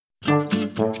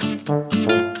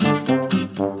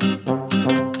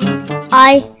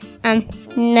am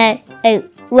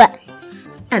Noah.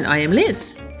 And I am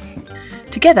Liz.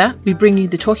 Together, we bring you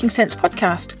the Talking Sense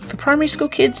podcast for primary school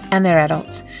kids and their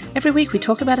adults. Every week we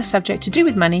talk about a subject to do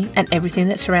with money and everything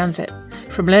that surrounds it.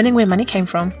 From learning where money came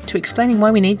from to explaining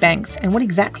why we need banks and what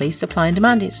exactly supply and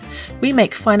demand is. We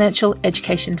make financial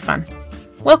education fun.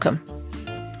 Welcome.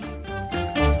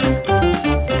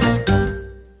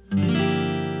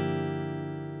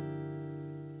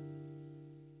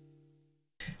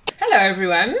 Hello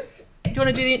everyone. Do you want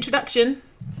to do the introduction?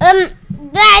 Glad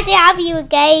to have you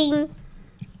again.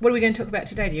 What are we going to talk about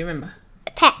today? Do you remember?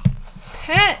 Pets.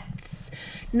 Pets.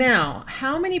 Now,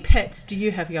 how many pets do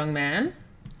you have, young man?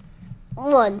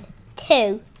 1,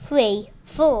 2, 3,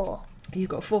 4. You've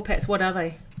got 4 pets. What are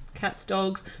they? Cats,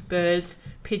 dogs, birds,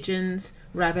 pigeons,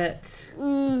 rabbits.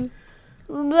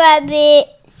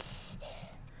 Rabbits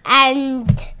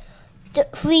and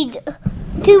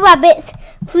 2 rabbits,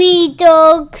 3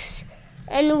 dogs,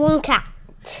 and 1 cat.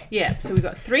 Yeah, so we've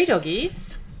got 3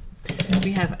 doggies.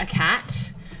 We have a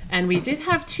cat. And we did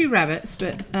have 2 rabbits,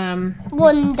 but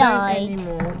one died.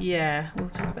 Anymore. Yeah, we'll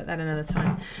talk about that another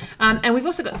time. And we've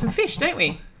also got some fish, don't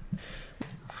we?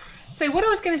 So what I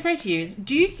was going to say to you is,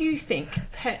 do you think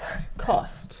pets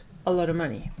cost a lot of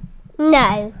money?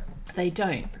 No. They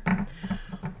don't.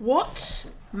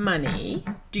 What money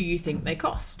do you think they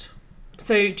cost?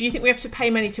 So do you think we have to pay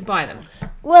money to buy them?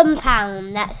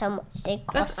 £1, that's how much they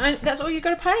cost. That's all you've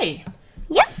got to pay?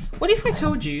 Yep. What if I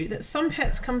told you that some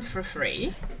pets come for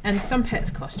free and some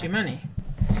pets cost you money?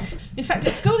 In fact,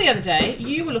 at school the other day,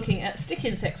 you were looking at stick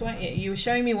insects, weren't you? You were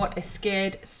showing me what a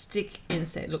scared stick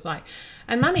insect looked like.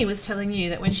 And Mummy was telling you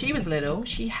that when she was little,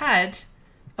 she had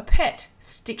a pet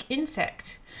stick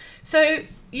insect. So,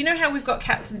 you know how we've got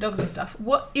cats and dogs and stuff?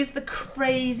 What is the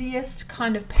craziest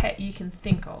kind of pet you can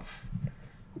think of?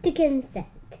 Stick insect.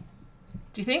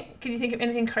 Do you think? Can you think of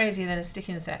anything crazier than a stick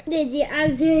insect?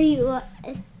 I'll show you what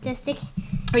the stick.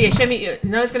 Oh yeah, show me.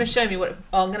 Noah's going to show me what.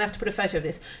 Oh, I'm going to have to put a photo of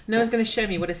this. Noah's going to show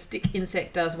me what a stick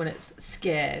insect does when it's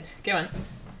scared. Go on.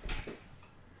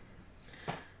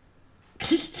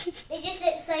 It just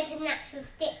looks like an actual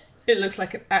stick. It looks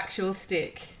like an actual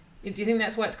stick. Do you think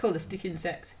that's why it's called a stick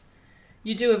insect?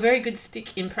 You do a very good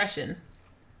stick impression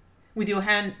with your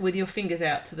hand, with your fingers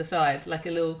out to the side, like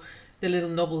the little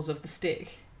knobbles of the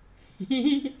stick.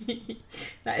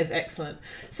 That is excellent.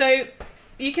 So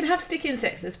you can have stick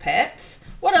insects as pets.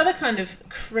 What other kind of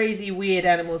crazy weird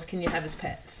animals can you have as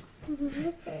pets?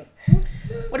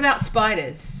 What about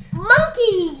spiders?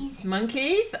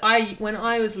 Monkeys? When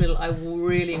I was little, I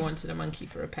really wanted a monkey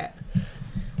for a pet.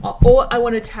 Or I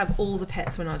wanted to have all the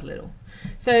pets when I was little.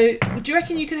 So do you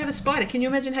reckon you can have a spider? Can you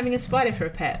imagine having a spider for a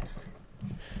pet?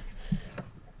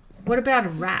 What about a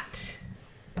rat?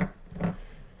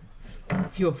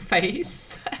 Your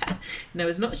face.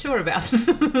 Noah's not sure about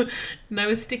them.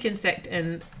 Noah's stick insect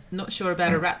and not sure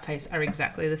about a rat face are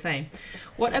exactly the same.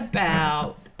 What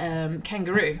about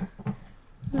kangaroo?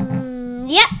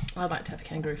 Yep. I'd like to have a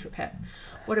kangaroo for a pet.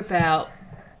 What about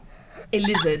a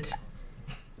lizard?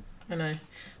 I know.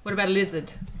 What about a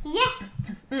lizard? Yes.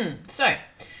 So,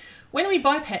 when we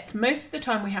buy pets, most of the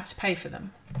time we have to pay for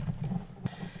them.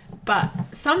 But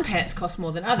some pets cost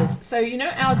more than others. So, you know,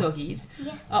 our doggies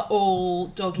are all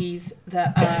doggies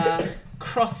that are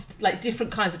crossed, like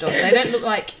different kinds of dogs. They don't look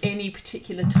like any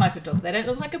particular type of dog. They don't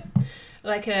look like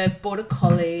a border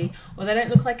collie, or they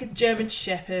don't look like a German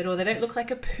shepherd, or they don't look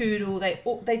like a poodle.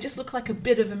 They just look like a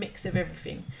bit of a mix of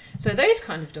everything. So those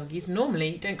kind of doggies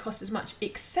normally don't cost as much,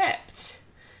 except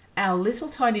our little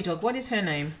tiny dog. What is her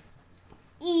name?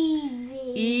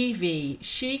 Evie.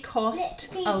 She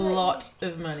cost a lot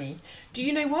of money. Do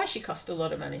you know why she cost a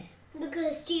lot of money?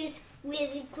 Because she's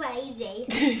really crazy.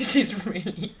 She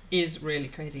is really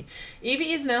crazy.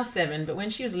 Evie is now 7, but when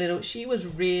she was little, she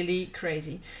was really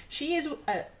crazy. She is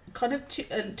kind of 2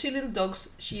 little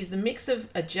dogs. She's the mix of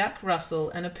a Jack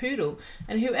Russell and a poodle.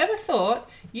 And whoever thought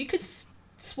you could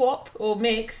swap or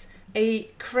mix a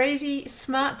crazy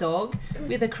smart dog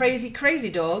with a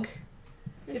crazy dog?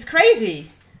 It's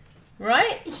crazy,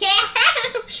 right? Yeah.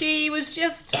 She was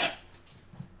just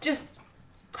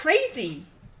crazy,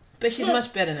 but she's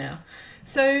much better now.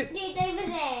 So Over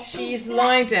there. she's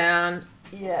lying down.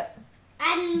 Yeah,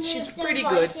 And she's pretty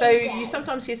good. So you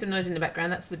sometimes hear some noise in the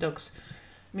background. That's the dogs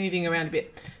moving around a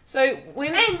bit. So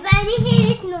when I'm glad you hear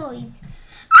this noise.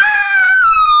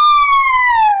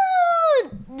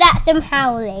 That's them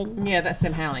howling. Yeah, that's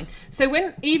them howling. So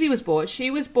when Evie was bought, she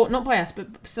was bought not by us, but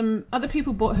some other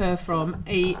people bought her from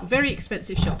a very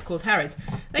expensive shop called Harrods.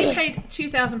 They paid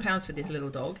 £2,000 for this little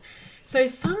dog. So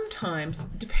sometimes,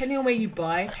 depending on where you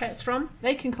buy pets from,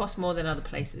 they can cost more than other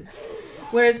places.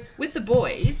 Whereas with the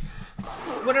boys,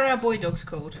 What are our boy dogs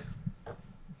called?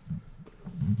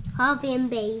 Harvey and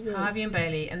Bailey. Harvey and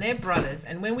Bailey, and they're brothers.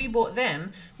 And when we bought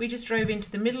them, we just drove into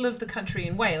the middle of the country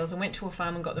in Wales and went to a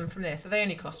farm and got them from there. So they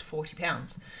only cost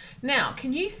 £40. Now,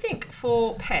 can you think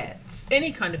for pets,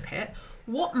 any kind of pet,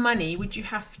 what money would you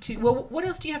have to... Well, what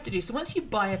else do you have to do? So once you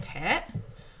buy a pet,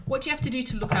 what do you have to do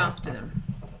to look after them?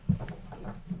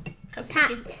 Come sit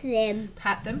up here. Pat them.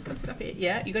 Pat them. Come sit up here.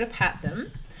 Yeah, you got to pat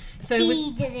them. So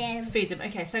Feed them. Feed them.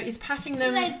 Okay, so is patting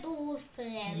them... Throw balls for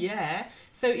them. Yeah.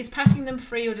 So is patting them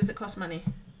free or does it cost money?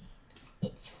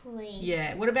 It's free.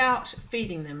 Yeah. What about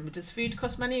feeding them? Does food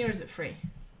cost money or is it free?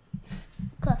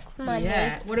 Cost money.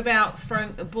 Yeah. What about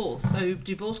throwing balls? So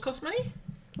do balls cost money?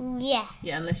 Yeah.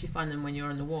 Yeah, unless you find them when you're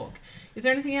on the walk. Is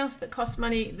there anything else that costs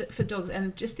money for dogs?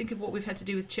 And just think of what we've had to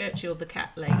do with Churchill, the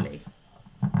cat, lately.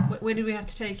 Where did we have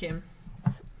to take him?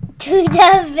 To the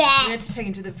vet. We had to take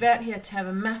him to the vet. He had to have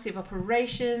a massive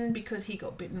operation because he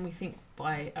got bitten, we think,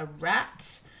 by a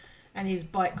rat. And his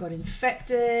bite got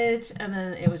infected. And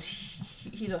then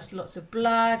he lost lots of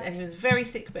blood. And he was very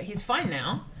sick, but he's fine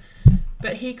now.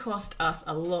 But he cost us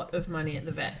a lot of money at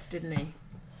the vets, didn't he?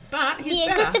 But he's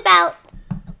better. Just about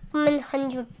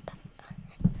 £100.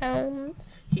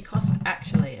 He cost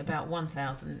actually about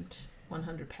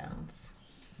 £1,100.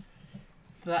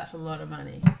 So that's a lot of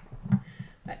money.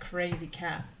 That crazy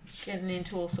cat getting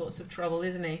into all sorts of trouble,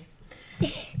 isn't he?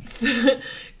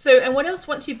 So, and what else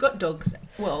once you've got dogs?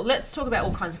 Well, let's talk about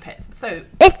all kinds of pets. So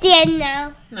It's the end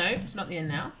now. no, it's not the end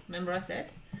now. Remember I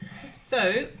said?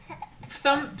 So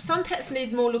some pets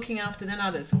need more looking after than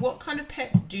others. What kind of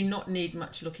pets do not need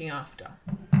much looking after?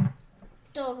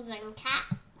 Dogs and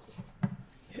cats.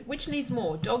 Which needs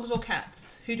more, dogs or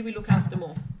cats? Who do we look after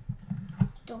more?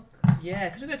 Dog. Yeah,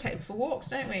 because we've got to take them for walks,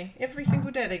 don't we? Every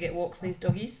single day they get walks, these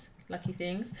doggies. Lucky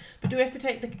things. But do we have to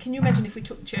take the... Can you imagine if we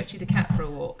took Churchy the cat for a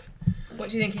walk? What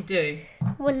do you think he'd do?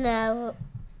 Well, no.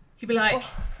 He'd be like,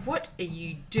 what are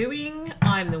you doing?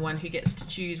 I'm the one who gets to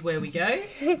choose where we go.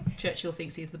 Churchill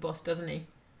thinks he's the boss, doesn't he?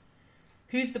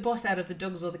 Who's the boss out of the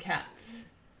dogs or the cats?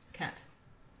 Cat.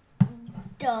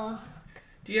 Dog.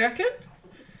 Do you reckon?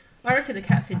 I reckon the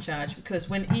cat's in charge because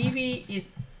when Evie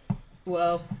is...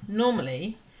 Well,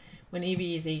 normally, when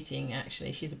Evie is eating,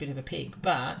 actually, she's a bit of a pig.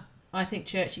 But I think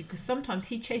Churchy, because sometimes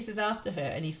he chases after her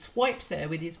and he swipes her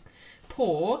with his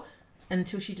paw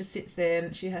until she just sits there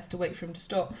and she has to wait for him to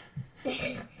stop.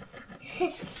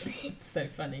 It's so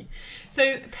funny.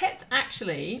 So pets,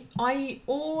 actually,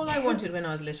 all I wanted when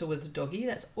I was little was a doggy.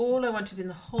 That's all I wanted in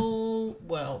the whole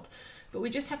world. But we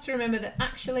just have to remember that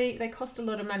actually they cost a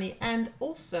lot of money and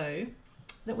also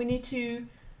that we need to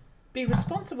be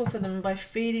responsible for them by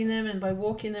feeding them and by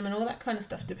walking them and all that kind of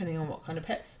stuff, depending on what kind of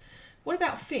pets. What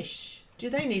about fish? Do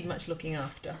they need much looking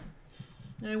after?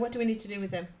 No, what do we need to do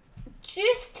with them?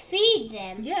 Just feed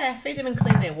them. Yeah, feed them and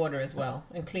clean their water as well.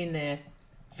 And clean their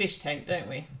fish tank, don't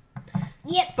we?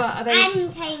 Yep. But are they...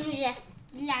 And change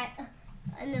their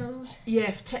nose.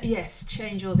 Yeah, yes,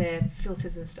 change all their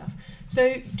filters and stuff.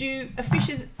 So are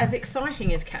fishes as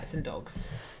exciting as cats and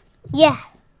dogs? Yeah.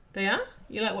 They are?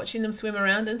 You like watching them swim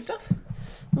around and stuff?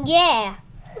 Yeah.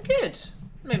 Oh, good.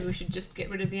 Maybe we should just get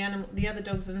rid of the other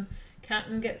dogs and cat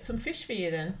and get some fish for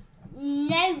you then.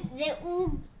 No, they're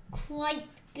all quite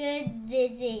good,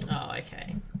 Lizzie. Oh,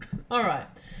 okay. All right.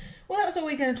 Well, that was all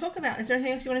we're going to talk about. Is there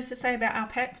anything else you wanted to say about our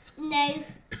pets? No.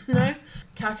 No?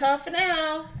 Ta-ta for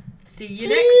now. See you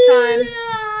next time.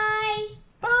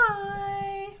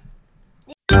 Bye.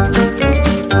 Bye.